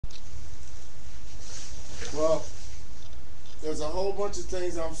Well, there's a whole bunch of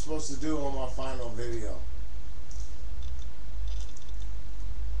things I'm supposed to do on my final video.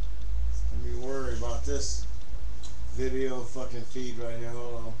 Let me worry about this video fucking feed right here.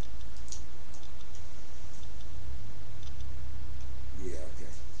 Hold on. Yeah,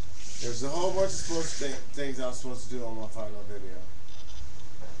 okay. There's a whole bunch of things I'm supposed to do on my final video.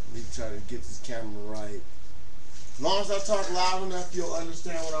 Let me try to get this camera right. As long as I talk loud enough, you'll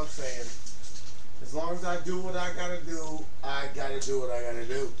understand what I'm saying. As long as I do what I gotta do, I gotta do what I gotta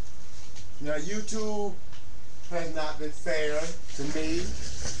do. Now, YouTube has not been fair to me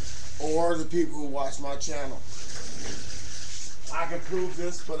or the people who watch my channel. I can prove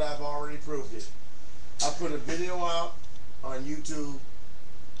this, but I've already proved it. I put a video out on YouTube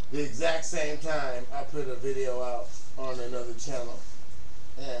the exact same time I put a video out on another channel.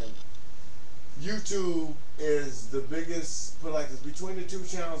 And YouTube is the biggest, put like this, between the two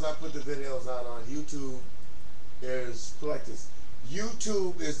channels I put the videos out on, YouTube is, put like this,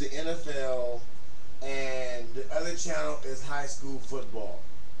 YouTube is the NFL and the other channel is high school football.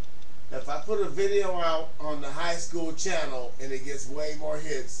 If I put a video out on the high school channel and it gets way more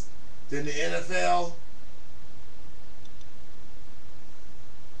hits than the NFL,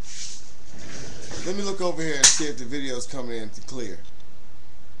 let me look over here and see if the video's coming in clear.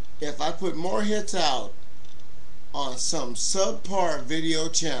 If I put more hits out on some subpar video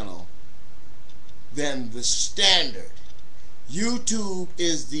channel than the standard, YouTube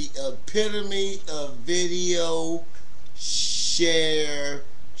is the epitome of video share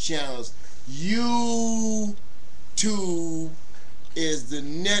channels. YouTube is the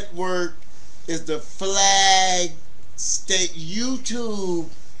network, is the flag state. YouTube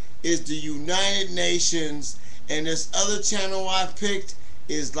is the United Nations, and this other channel I picked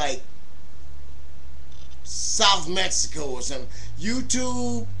is like South Mexico or something.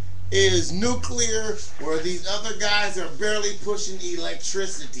 YouTube is nuclear, where these other guys are barely pushing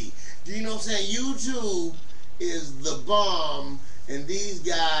electricity. Do you know what I'm saying? YouTube is the bomb, and these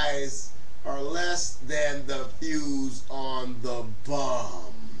guys are less than the fuse on the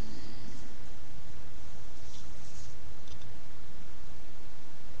bomb.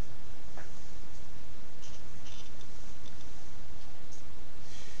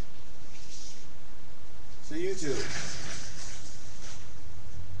 So YouTube.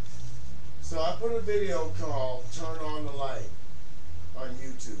 So I put a video called Turn On the Light on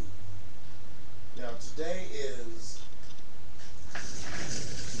YouTube. Now today is,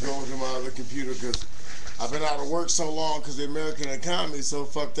 going to my other computer because I've been out of work so long because the American economy is so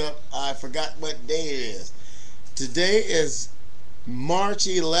fucked up, I forgot what day it is. Today is March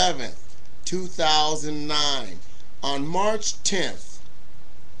 11th, 2009. On March 10th,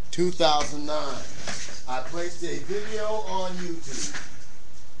 2009, I placed a video on YouTube.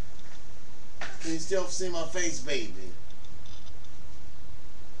 Can you still see my face, baby?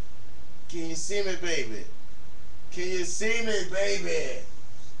 Can you see me, baby? Can you see me, baby?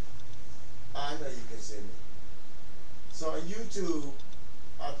 I know you can see me. So on YouTube,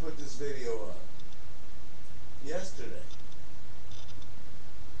 I put this video up yesterday.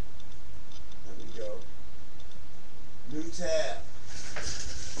 There we go. New tab.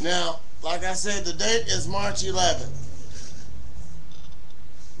 Now, like I said, the date is March 11th.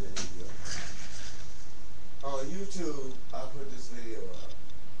 There you go. On YouTube, I put this video up.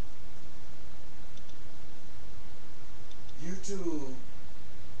 YouTube,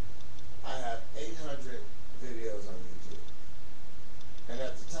 I have 800 videos on YouTube. And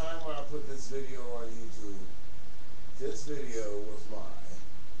at the time when I put this video on YouTube, this video was mine.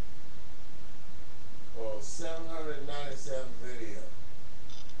 Well, 797 video.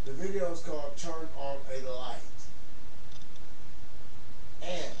 The video is called Turn On a Light.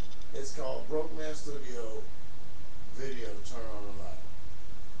 And it's called Broke Man Studio Video Turn On a Light.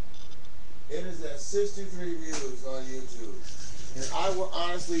 It is at 63 views on YouTube. And I will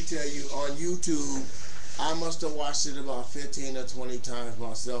honestly tell you, on YouTube, I must have watched it about 15 or 20 times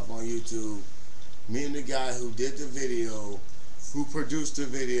myself on YouTube. Me and the guy who did the video, who produced the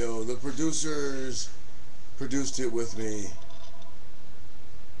video, the producers produced it with me.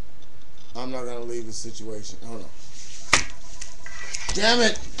 I'm not going to leave the situation. Hold on. Damn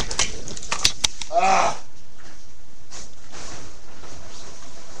it! Ah!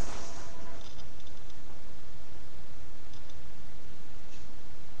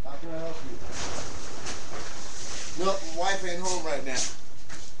 How can I help you? No, my wife ain't home right now.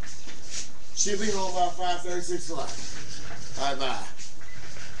 She'll be home about 5:30, 6 o'clock. Bye-bye.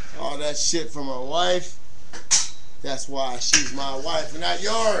 All that shit from my wife. That's why she's my wife and not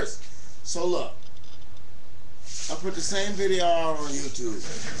yours. So look, I put the same video out on YouTube.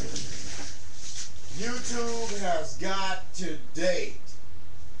 YouTube has got to date,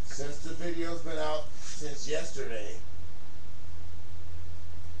 since the video's been out since yesterday,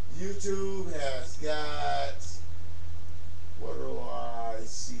 YouTube has got, what do I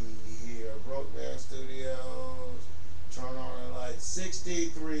see here? Broke Man Studios, turn on the light,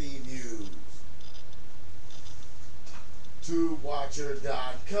 63 views.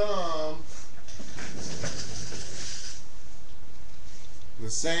 TubeWatcher.com, the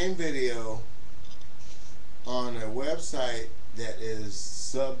same video on a website that is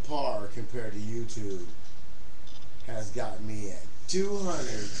subpar compared to YouTube has got me at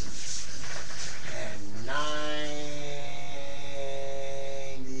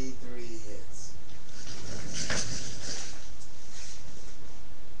 293 hits.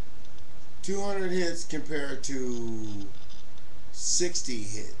 200 hits compared to 60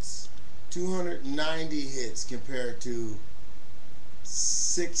 hits. 290 hits compared to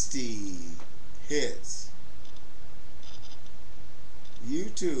 60 hits.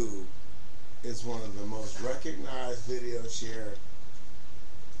 YouTube is one of the most recognized video share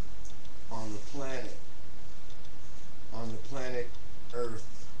on the planet Earth.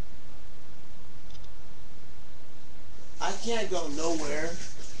 I can't go nowhere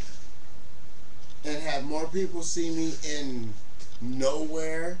and have more people see me in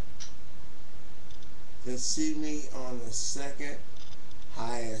nowhere than see me on the second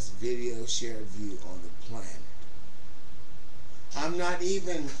highest video shared view on the planet. I'm not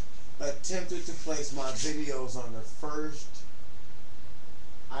even attempted to place my videos on the first.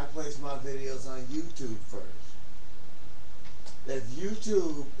 I place my videos on YouTube first. If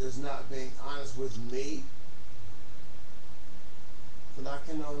YouTube is not being honest with me, then I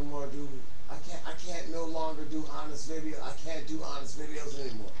can no more do. I can't no longer do honest video. I can't do honest videos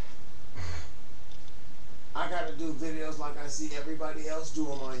anymore. I got to do videos like I see everybody else do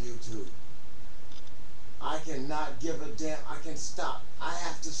them on YouTube. I cannot give a damn. I can stop. I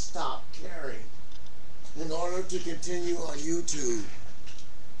have to stop caring. In order to continue on YouTube,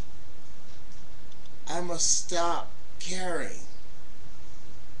 I must stop caring.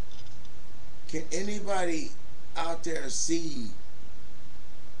 Can anybody out there see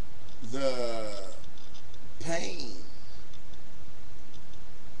the pain?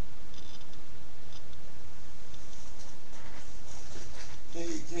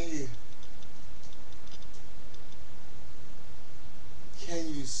 Can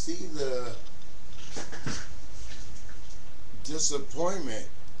you see the disappointment?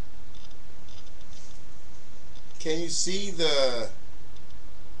 Can you see the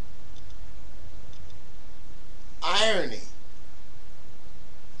irony?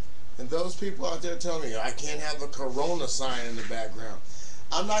 And those people out there telling me I can't have a Corona sign in the background.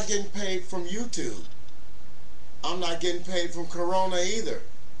 I'm not getting paid from YouTube. I'm not getting paid from Corona either.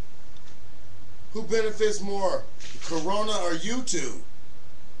 Who benefits more, Corona or YouTube?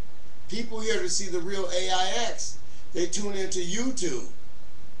 People here to see TheRealAix's, they tune into YouTube.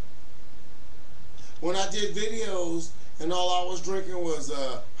 When I did videos and all I was drinking was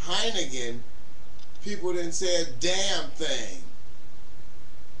Heineken, people didn't say a damn thing.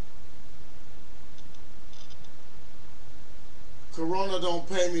 Corona don't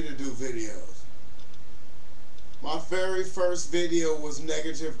pay me to do videos. My very first video was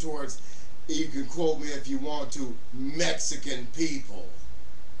negative towards, you can quote me if you want to, Mexican people.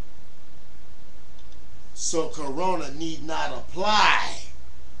 So Corona need not apply.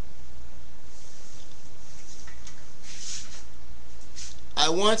 I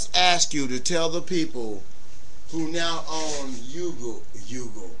once asked you to tell the people who now own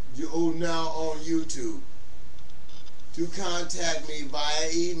who now own YouTube to contact me via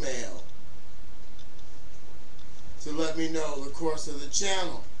email to let me know the course of the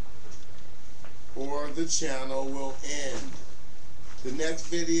channel, or the channel will end. The next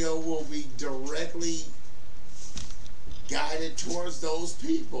video will be directly guided towards those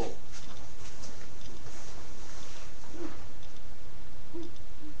people.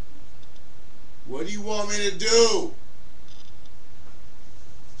 What do you want me to do?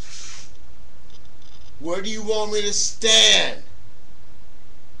 Where do you want me to stand?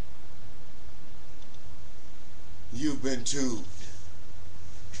 You've been tubed.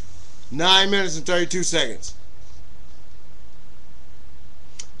 9 minutes and 32 seconds.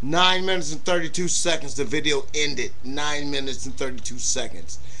 9 minutes and 32 seconds. The video ended. 9 minutes and 32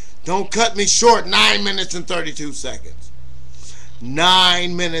 seconds. Don't cut me short. 9 minutes and 32 seconds.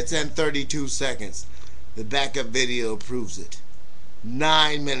 9 minutes and 32 seconds. The backup video proves it.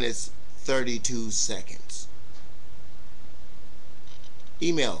 9 minutes 32 seconds.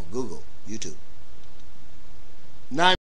 Email, Google, YouTube. 9